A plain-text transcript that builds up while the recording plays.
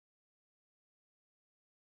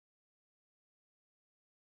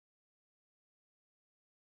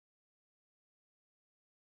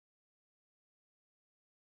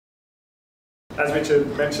As Richard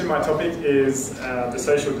mentioned, my topic is the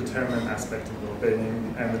social determinant aspect of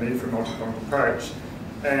wellbeing and the need for a multi-pronged approach.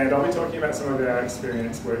 And I'll be talking about some of our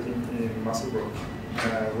experience working in Muswellbrook.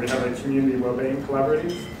 We have a community wellbeing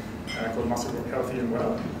collaborative called Muswellbrook Healthy and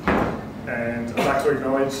Well. And I'd like to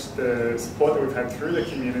acknowledge the support that we've had through the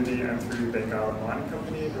community and through Bengala Mining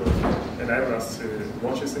Company who have enabled us to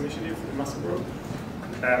launch this initiative in Muswellbrook.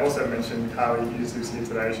 Also mentioned Carly Hughes, who's here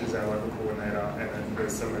today. She's our local coordinator, and then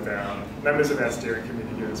there's some of our members of our steering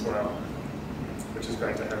committee here as well, which is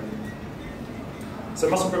great to have you.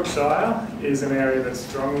 So Muswellbrook Shire is an area that's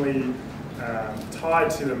strongly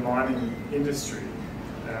tied to the mining industry.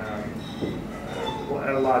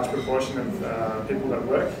 A large proportion of people that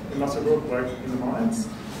work in Muswellbrook work in the mines,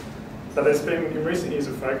 but there's been in recent years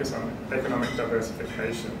a focus on economic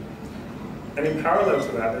diversification. And in parallel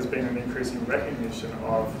to that, there's been an increasing recognition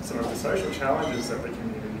of some of the social challenges that the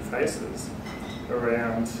community faces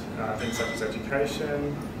around things such as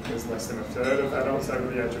education. There's less than a third of adults over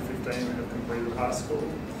the age of 15 who have completed high school.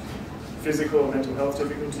 Physical and mental health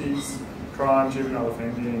difficulties, crime, juvenile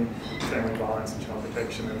offending, family violence and child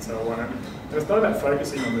protection and so on. And it's not about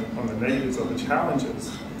focusing on the negatives or the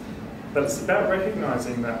challenges, but it's about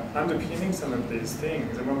recognising that underpinning some of these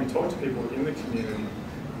things, and when we talk to people in the community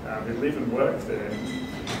who live and work there,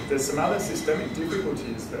 there's some other systemic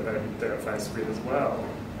difficulties that they're faced with as well.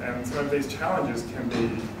 And some of these challenges can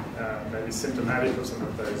be maybe symptomatic of some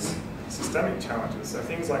of those systemic challenges. So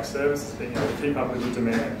things like services being able to keep up with the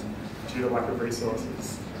demand due to lack of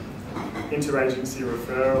resources. Interagency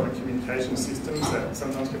referral and communication systems that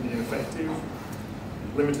sometimes can be ineffective.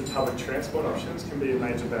 Limited public transport options can be a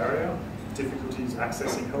major barrier. Difficulties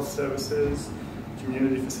accessing health services.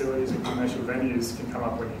 Community facilities and commercial venues can come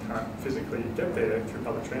up when you can't physically get there through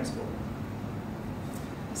public transport.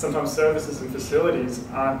 Sometimes services and facilities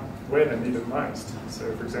aren't where they're needed most.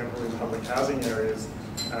 So for example, in public housing areas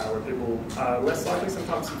where people are less likely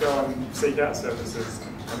sometimes to go and seek out services,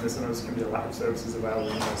 and there sometimes can be a lack of services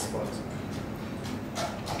available in those spots.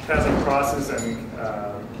 Housing prices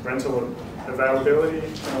and rental availability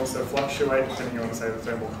can also fluctuate depending on, say, the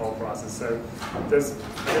thermal coal prices. So there's,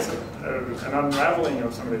 I guess, an unravelling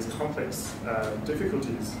of some of these complex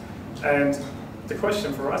difficulties. And the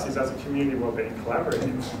question for us is, as a community wellbeing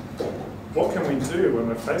collaborative, what can we do when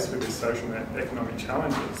we're faced with these social and economic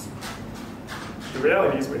challenges? The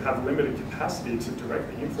reality is we have limited capacity to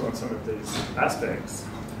directly influence some of these aspects,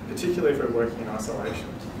 particularly if we're working in isolation.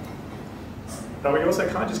 But we also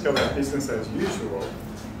can't just go about business as usual,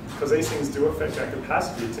 because these things do affect our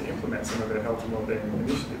capacity to implement some of their health and wellbeing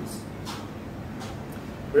initiatives.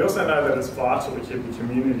 We also know that it's vital to keep the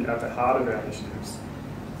community at the heart of our initiatives,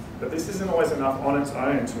 but this isn't always enough on its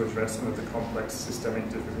own to address some of the complex systemic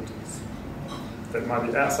difficulties that might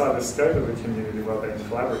be outside the scope of the community wellbeing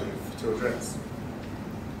collaborative to address.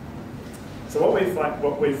 So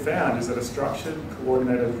what we've found is that a structured,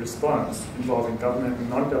 coordinated response involving government and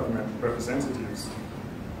non-government representatives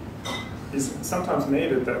is sometimes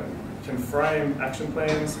needed that can frame action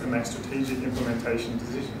plans and make strategic implementation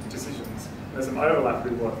decisions. There's an overlap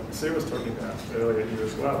with what Sue was talking about earlier here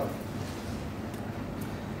as well.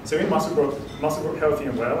 So in Muswellbrook Healthy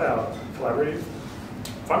and Well, our collaborative,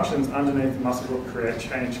 functions underneath the Muswellbrook Create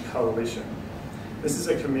Change Coalition. This is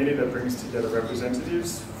a committee that brings together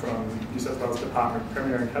representatives from New South Wales Department of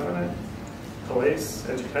Premier and Cabinet, police,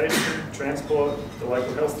 education, transport, the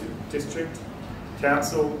local health district,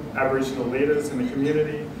 council, Aboriginal leaders in the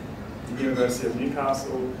community, the University of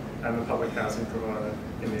Newcastle, and the public housing provider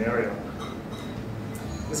in the area.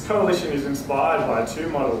 This coalition is inspired by two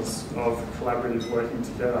models of collaborative working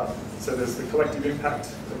together. So there's the collective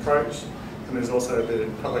impact approach, and there's also the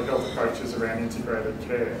public health approaches around integrated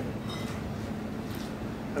care.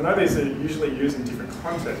 And though these are usually used in different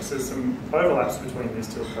contexts, there's some overlaps between these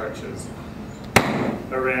two approaches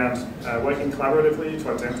around working collaboratively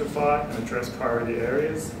to identify and address priority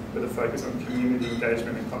areas with a focus on community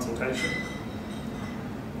engagement and consultation.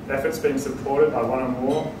 Efforts being supported by one or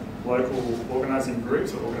more local organising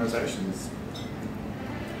groups or organisations.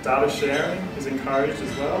 Data sharing is encouraged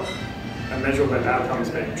as well, and measurable outcomes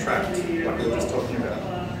being tracked, like we were just talking about.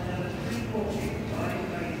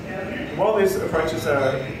 And while these approaches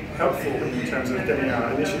are helpful in terms of getting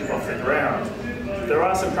our initiative off the ground, there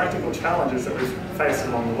are some practical challenges that we've faced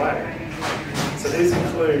along the way. So these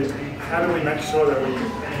include, how do we make sure that we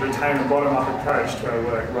retain a bottom-up approach to our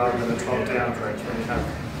work rather than a top-down approach when we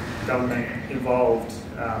have government involved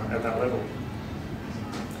at that level?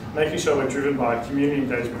 Making sure we're driven by community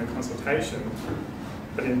engagement and consultation,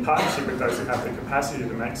 but in partnership with those who have the capacity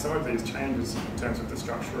to make some of these changes in terms of the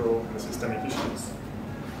structural and the systemic issues.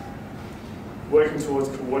 Working towards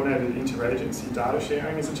coordinated interagency data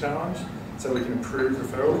sharing is a challenge, so we can improve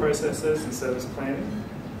referral processes and service planning.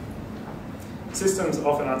 Systems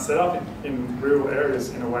often aren't set up in rural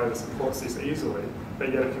areas in a way that supports this easily,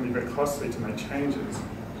 but yet it can be very costly to make changes.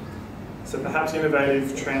 So perhaps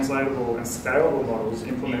innovative, translatable and scalable models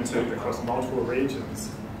implemented across multiple regions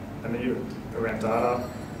are needed around data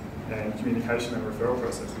and communication and referral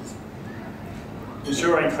processes.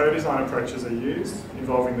 Ensuring co-design approaches are used,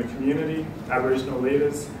 involving the community, Aboriginal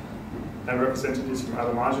leaders and representatives from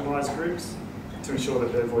other marginalised groups to ensure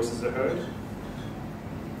that their voices are heard.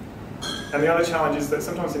 And the other challenge is that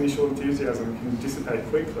sometimes initial enthusiasm can dissipate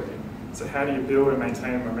quickly. So how do you build and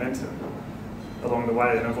maintain momentum along the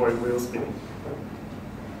way and avoid wheel spinning?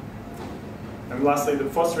 And lastly,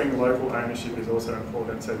 that fostering local ownership is also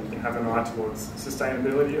important, so you can have an eye towards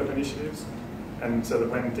sustainability of initiatives, and so that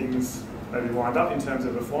when things maybe wind up in terms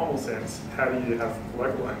of a formal sense, how do you have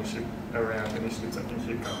local ownership around initiatives that can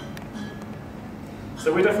keep going?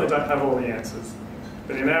 So we definitely don't have all the answers,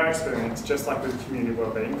 but in our experience, just like with community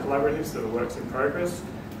wellbeing collaboratives that are works in progress,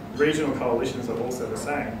 regional coalitions are also the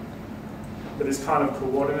same. But this kind of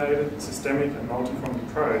coordinated, systemic and multi-pronged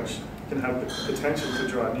approach can have the potential to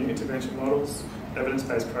drive new intervention models,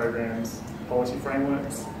 evidence-based programs, policy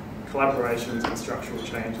frameworks, collaborations and structural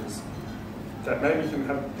changes that maybe can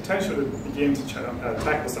have potential to begin to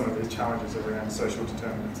tackle some of these challenges around social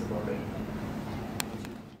determinants of wellbeing.